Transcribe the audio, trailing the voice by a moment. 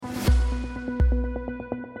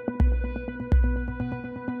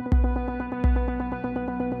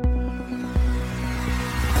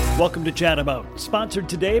Welcome to Chat About, sponsored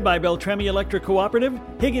today by Beltrami Electric Cooperative,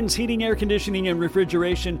 Higgins Heating, Air Conditioning and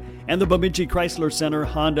Refrigeration, and the Bemidji Chrysler Center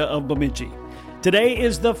Honda of Bemidji. Today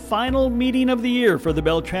is the final meeting of the year for the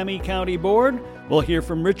Beltrami County Board. We'll hear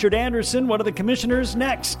from Richard Anderson, one of the commissioners,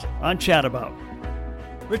 next on Chat About.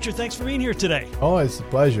 Richard, thanks for being here today. Oh, it's a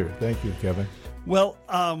pleasure. Thank you, Kevin. Well,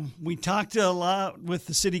 we talked a lot with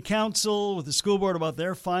the city council, with the school board about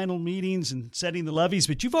their final meetings and setting the levies,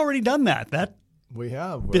 but you've already done that. We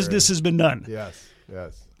have. Business has been done. Yes.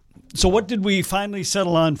 So what did we finally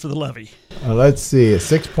settle on for the levy? Let's see,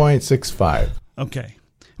 6.65. Okay.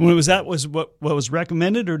 Was that what was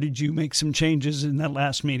recommended, or did you make some changes in that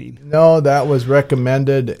last meeting? No, that was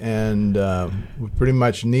recommended, and we pretty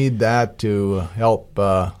much need that to help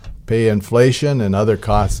pay inflation and other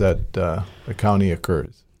costs that the county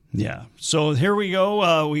incurs. Yeah. So here we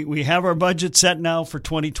go. We have our budget set now for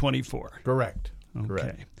 2024. Correct. Okay.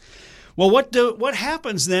 Correct. Well, what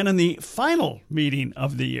happens then in the final meeting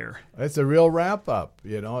of the year? It's a real wrap-up.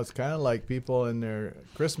 It's kind of like people in their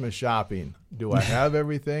Christmas shopping. Do I have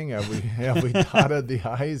everything? Have we dotted the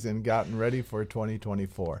I's and gotten ready for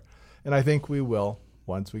 2024? And I think we will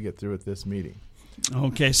once we get through with this meeting.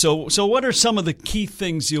 Okay, so what are some of the key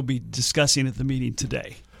things you'll be discussing at the meeting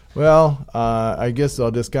today? Well, I guess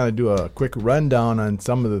I'll just kind of do a quick rundown on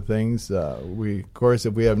some of the things. Of course,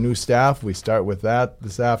 if we have new staff, we start with that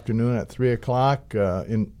this afternoon at 3 o'clock,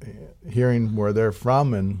 in hearing where they're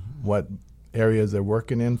from and what areas they're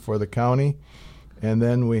working in for the county. And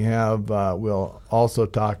then we have, we'll also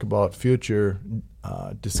talk about future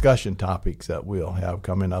discussion topics that we'll have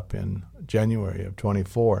coming up in January of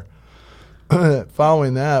 24.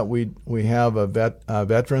 Following that, we have a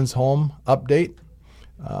veterans home update.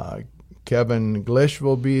 Kevin Glish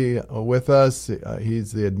will be with us.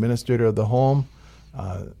 He's the administrator of the home.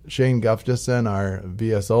 Shane Gustafson, our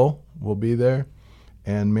VSO, will be there.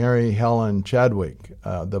 And Mary Helen Chadwick,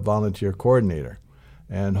 the volunteer coordinator.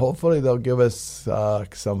 And hopefully they'll give us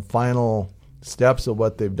some final steps of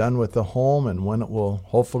what they've done with the home and when it will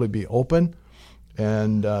hopefully be open.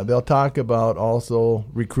 And they'll talk about also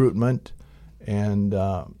recruitment. And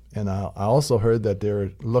I also heard that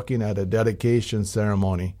they're looking at a dedication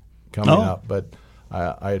ceremony coming up, but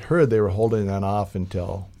I had heard they were holding that off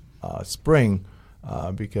until spring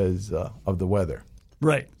because of the weather.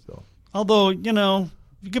 Right. So, although,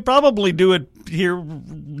 you could probably do it here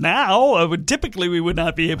now. Typically we would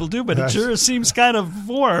not be able to, but it sure seems kind of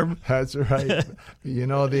warm. That's right.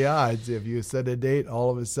 The odds. If you set a date,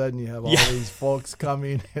 all of a sudden you have all these folks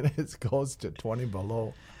coming and it goes to 20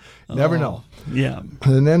 below. Never know. Yeah.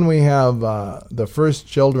 And then we have the First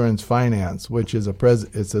Children's Finance, which is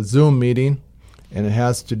it's a Zoom meeting, and it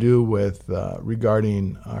has to do with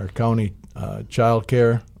regarding our county child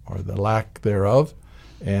care or the lack thereof.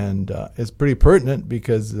 And it's pretty pertinent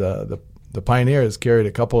because the Pioneer has carried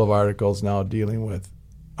a couple of articles now dealing with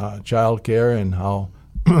child care and how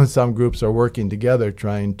some groups are working together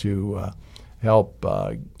trying to help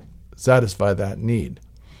satisfy that need.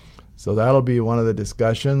 So that'll be one of the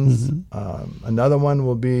discussions. Mm-hmm. Another one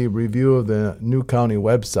will be review of the new county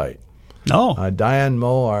website. Diane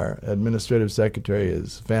Moe, our administrative secretary,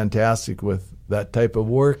 is fantastic with that type of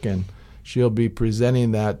work, and she'll be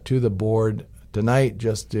presenting that to the board tonight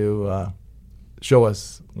just to show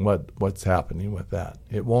us what's happening with that.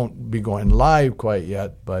 It won't be going live quite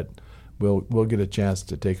yet, but we'll get a chance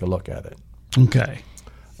to take a look at it. Okay.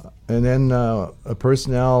 And then a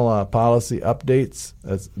personnel policy updates.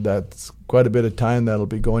 That's quite a bit of time that'll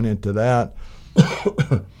be going into that.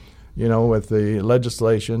 With the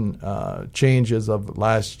legislation changes of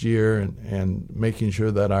last year and making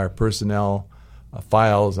sure that our personnel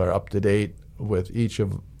files are up to date with each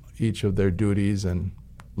of their duties and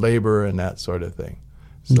labor and that sort of thing.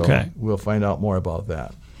 So We'll find out more about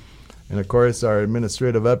that. And of course, our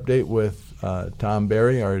administrative update with Tom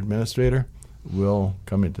Berry, our administrator, will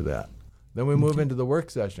come into that. Then we move into the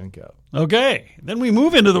work session, Kev. Okay. Then we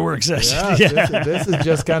move into the work session. This is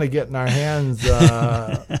just kind of getting our hands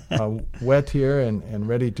wet here and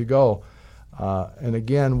ready to go. And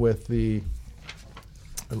again, with the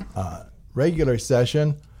regular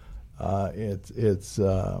session, it's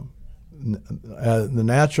the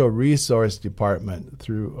Natural Resource Department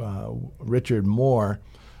through Richard Moore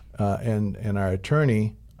and our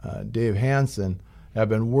attorney, Dave Hansen, have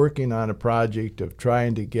been working on a project of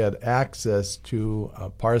trying to get access to a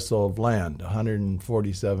parcel of land,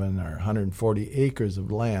 147 or 140 acres of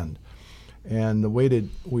land. And the way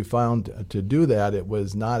we found to do that, it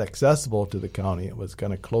was not accessible to the county. It was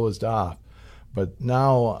kind of closed off. But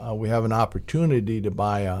now we have an opportunity to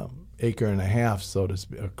buy an acre and a half, so to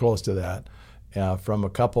speak, close to that, from a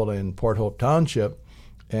couple in Port Hope Township.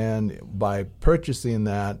 And by purchasing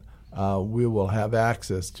that, we will have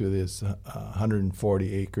access to this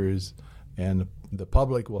 140 acres, and the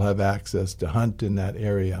public will have access to hunt in that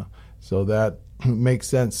area. So that makes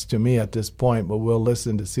sense to me at this point, but we'll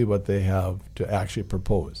listen to see what they have to actually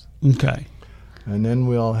propose. Okay. And then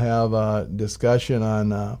we'll have a discussion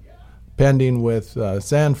on pending with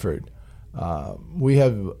Sanford. We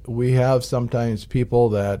have sometimes people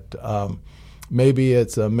that maybe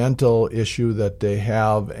it's a mental issue that they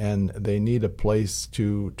have and they need a place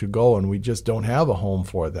to go, and we just don't have a home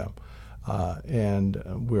for them. And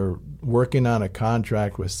we're working on a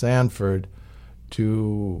contract with Sanford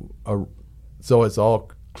so it's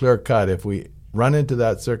all clear cut. If we run into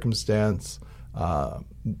that circumstance,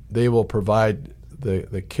 they will provide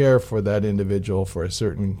the care for that individual for a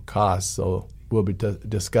certain cost. So we'll be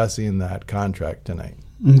discussing that contract tonight.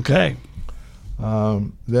 Okay.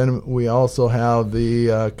 Then we also have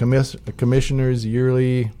the commissioner's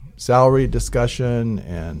yearly salary discussion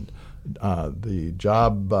and the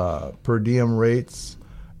job per diem rates,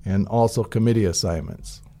 and also committee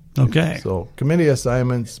assignments. Okay. So committee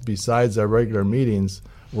assignments, besides our regular meetings,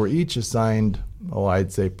 we're each assigned,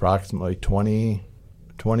 I'd say approximately 20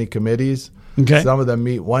 committees. Okay. Some of them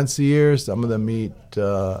meet once a year, some of them meet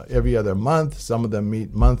every other month, some of them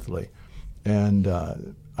meet monthly. And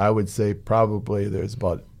I would say probably there's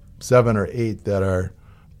about 7 or 8 that are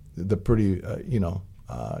the pretty,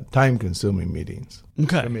 time-consuming meetings,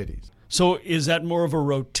 okay. committees. So is that more of a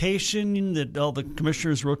rotation, that all the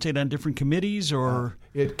commissioners rotate on different committees, or?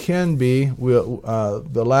 It can be.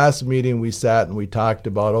 The last meeting we sat and we talked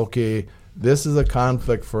about, okay, this is a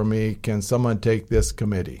conflict for me. Can someone take this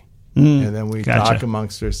committee? And then we Gotcha. talk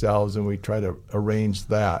amongst ourselves and we try to arrange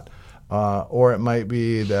that. Or it might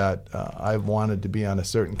be that I've wanted to be on a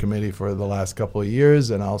certain committee for the last couple of years,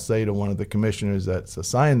 and I'll say to one of the commissioners that's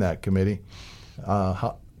assigned that committee,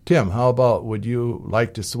 Tim, how about, would you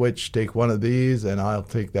like to switch, take one of these, and I'll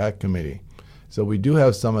take that committee? So we do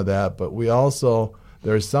have some of that, but we also,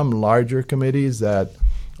 there's some larger committees that,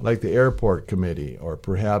 like the airport committee, or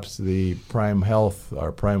perhaps the Prime Health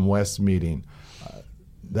or Prime West meeting,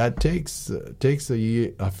 that takes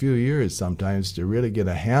a few years sometimes to really get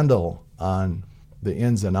a handle on the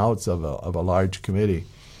ins and outs of a large committee.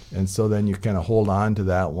 And so then you kind of hold on to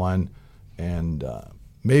that one and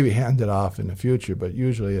maybe hand it off in the future, but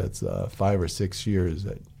usually it's 5 or 6 years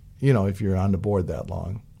that, if you're on the board that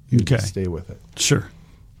long, you just stay with it. Sure.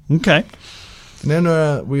 Okay. And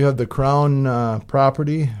then we have the Crown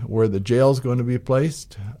property where the jail's going to be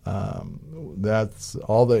placed. That's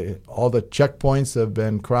all the checkpoints have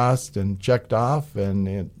been crossed and checked off,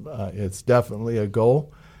 and it's definitely a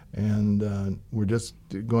go. And we're just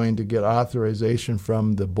going to get authorization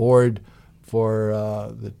from the board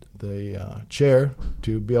for the chair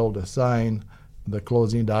to be able to sign the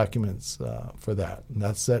closing documents for that. And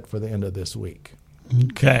that's set for the end of this week.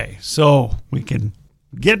 Okay, so we can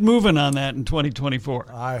get moving on that in 2024.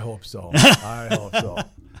 I hope so. I hope so.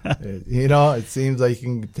 It seems like you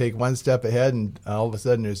can take one step ahead and all of a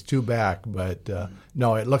sudden there's 2 back. But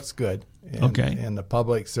no, it looks good. And, okay. And the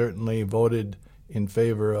public certainly voted in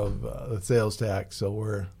favor of the sales tax.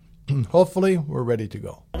 So hopefully we're ready to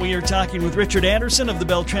go. We are talking with Richard Anderson of the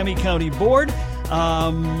Beltrami County Board.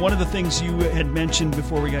 One of the things you had mentioned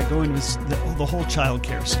before we got going was the whole child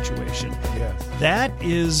care situation. Yes.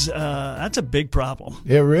 That's a big problem.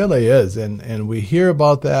 It really is. And we hear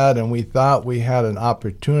about that, and we thought we had an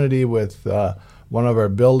opportunity with one of our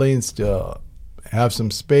buildings to have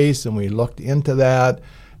some space, and we looked into that,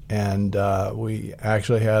 and we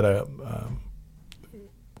actually had a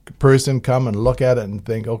person come and look at it and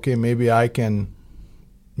think, okay, maybe I can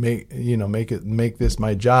make this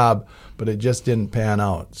my job, but it just didn't pan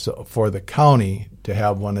out. So for the county to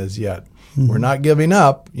have one as yet, we're not giving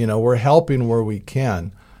up. We're helping where we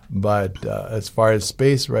can, but as far as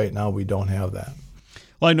space right now, we don't have that.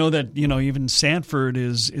 Well, I know that even Sanford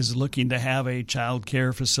is looking to have a child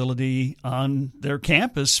care facility on their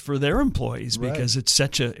campus for their employees because it's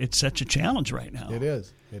such a challenge right now. It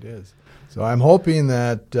is. So I'm hoping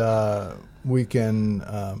that we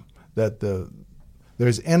can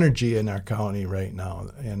there's energy in our county right now,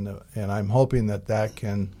 and I'm hoping that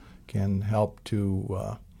can help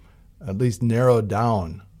to at least narrow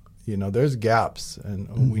down. There's gaps,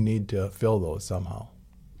 and we need to fill those somehow.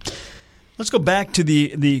 Let's go back to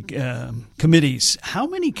the committees. How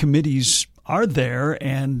many committees are there,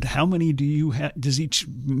 and how many does each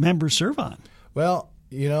member serve on? Well,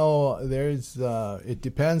 there's it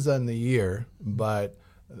depends on the year, but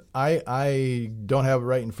I don't have it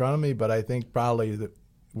right in front of me, but I think probably that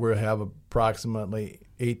we'll have approximately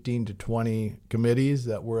 18 to 20 committees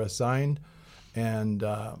that we're assigned, and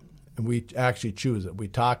we actually choose it. We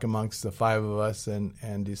talk amongst the 5 of us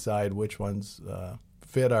and decide which ones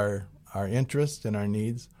fit our interest and our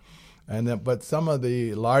needs. But some of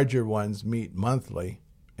the larger ones meet monthly,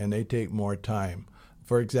 and they take more time.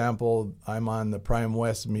 For example, I'm on the Prime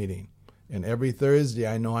West meeting, and every Thursday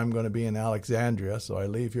I know I'm going to be in Alexandria, so I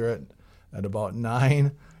leave here at about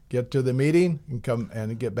 9, get to the meeting, and come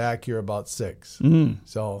and get back here about 6. Mm.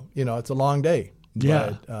 So, it's a long day.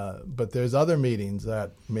 Yeah. But there's other meetings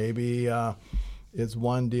that maybe it's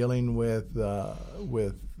one dealing with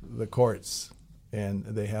the courts, and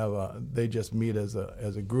they just meet as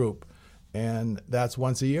a group, and that's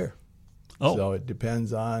once a year. Oh. So it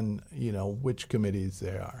depends on which committees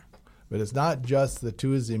they are, but it's not just the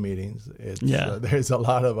Tuesday meetings. There's a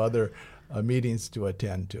lot of other meetings to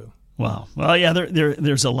attend to. Wow. Well, yeah,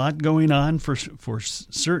 there's a lot going on for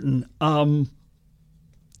certain.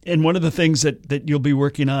 And one of the things that you'll be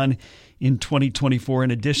working on in 2024, in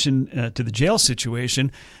addition to the jail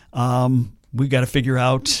situation, we've got to figure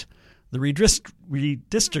out the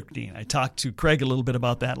redistricting. I talked to Craig a little bit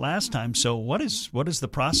about that last time. So what is the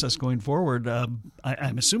process going forward?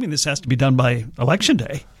 I'm assuming this has to be done by Election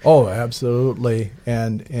Day. Oh, absolutely.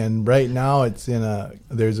 And right now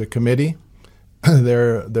there's a committee.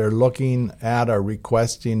 They're looking at or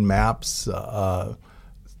requesting maps so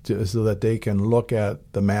that they can look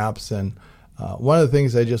at the maps. And one of the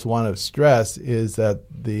things I just want to stress is that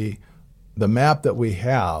the map that we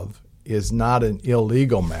have is not an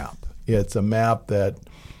illegal map. It's a map that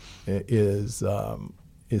is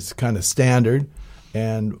kind of standard,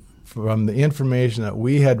 and from the information that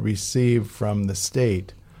we had received from the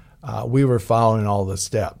state, we were following all the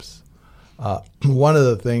steps. One of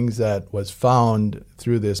the things that was found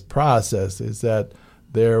through this process is that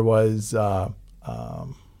there was, I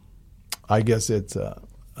guess it's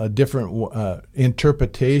a different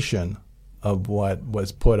interpretation of what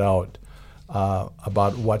was put out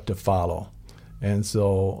about what to follow. And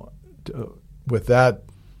so with that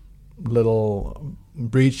little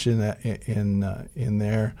breach in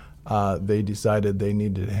there, they decided they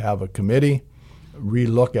needed to have a committee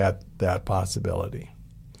relook at that possibility.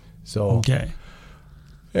 So okay,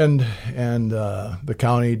 and the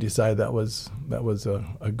county decided that was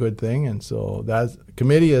a good thing, and so that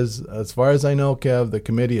committee is, as far as I know, Kev, the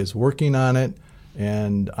committee is working on it,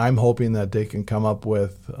 and I'm hoping that they can come up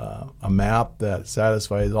with a map that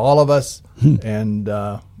satisfies all of us,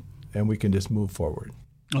 and we can just move forward.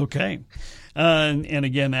 Okay. And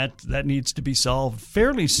again, that needs to be solved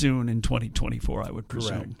fairly soon in 2024, I would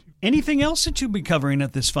presume. Correct. Anything else that you'll be covering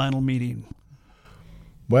at this final meeting?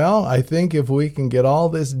 Well, I think if we can get all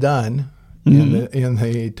this done in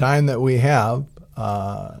the time that we have,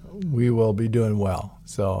 we will be doing well.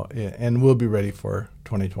 So, and we'll be ready for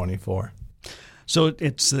 2024. So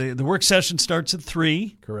it's the work session starts at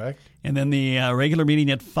 3. Correct. And then the regular meeting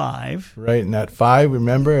at 5. Right, and at 5,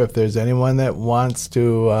 remember, if there's anyone that wants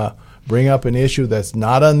to bring up an issue that's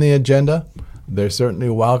not on the agenda, they're certainly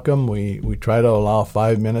welcome. We try to allow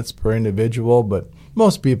 5 minutes per individual, but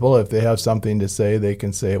most people, if they have something to say, they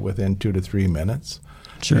can say it within 2 to 3 minutes.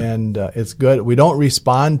 Sure. And it's good. We don't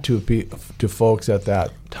respond to folks at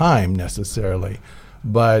that time necessarily,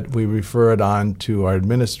 but we refer it on to our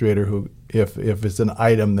administrator who, if it's an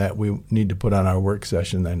item that we need to put on our work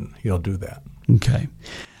session, then he'll do that. Okay.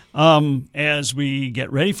 As we get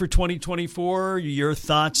ready for 2024, your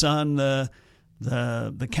thoughts on the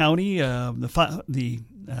county, the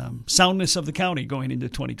soundness of the county going into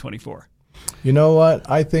 2024? You know what?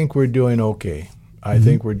 I think we're doing okay. I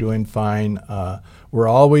think we're doing fine. We're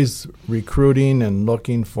always recruiting and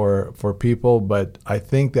looking for people, but I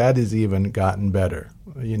think that has even gotten better.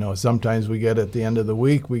 Sometimes we get at the end of the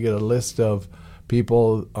week, we get a list of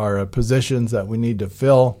people or positions that we need to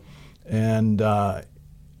fill. And a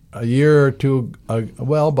year or two,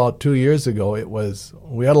 about 2 years ago,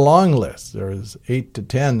 we had a long list. There was 8 to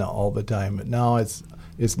 10 all the time. But now it's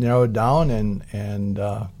narrowed down, and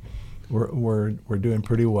we're doing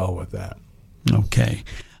pretty well with that. Okay.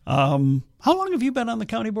 How long have you been on the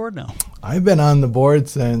county board now? I've been on the board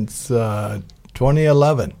since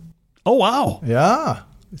 2011. Oh, wow. Yeah.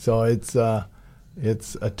 So it's a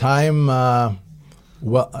time, I've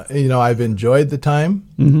enjoyed the time,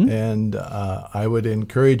 and I would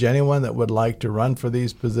encourage anyone that would like to run for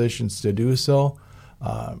these positions to do so.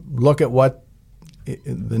 Look at what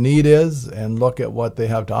the need is and look at what they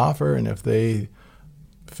have to offer, and if they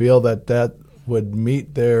feel that would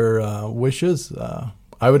meet their wishes,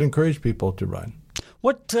 I would encourage people to run.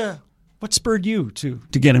 What spurred you to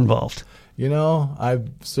get involved? I've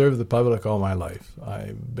served the public all my life.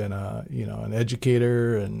 I've been an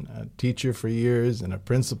educator and a teacher for years and a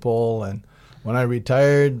principal, and when I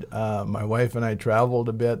retired, my wife and I traveled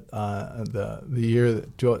a bit. The year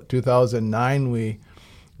 2009,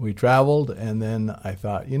 we traveled, and then I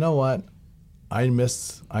thought, you know what? I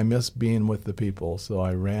miss being with the people, so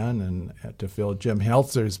I ran and to fill Jim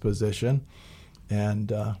Heltzer's position,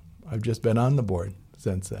 and I've just been on the board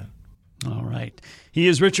since then. All right. He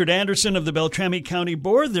is Richard Anderson of the Beltrami County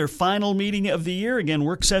Board. Their final meeting of the year. Again,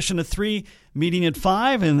 work session at 3, meeting at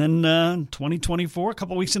 5, and then 2024, a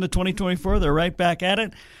couple weeks into 2024, they're right back at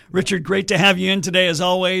it. Richard, great to have you in today as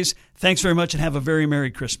always. Thanks very much and have a very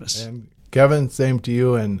Merry Christmas. And Kevin, same to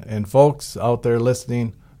you, and folks out there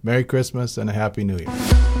listening, Merry Christmas and a Happy New Year.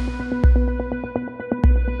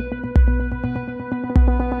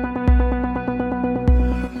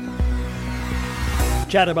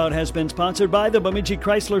 Chat About has been sponsored by the Bemidji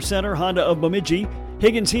Chrysler Center, Honda of Bemidji,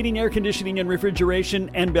 Higgins Heating, Air Conditioning and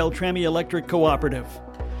Refrigeration, and Beltrami Electric Cooperative.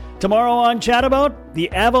 Tomorrow on Chat About,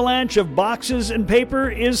 the avalanche of boxes and paper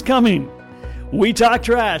is coming. We talk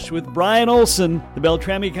trash with Brian Olson, the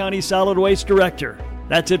Beltrami County Solid Waste Director.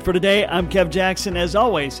 That's it for today. I'm Kev Jackson. As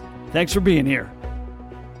always, thanks for being here.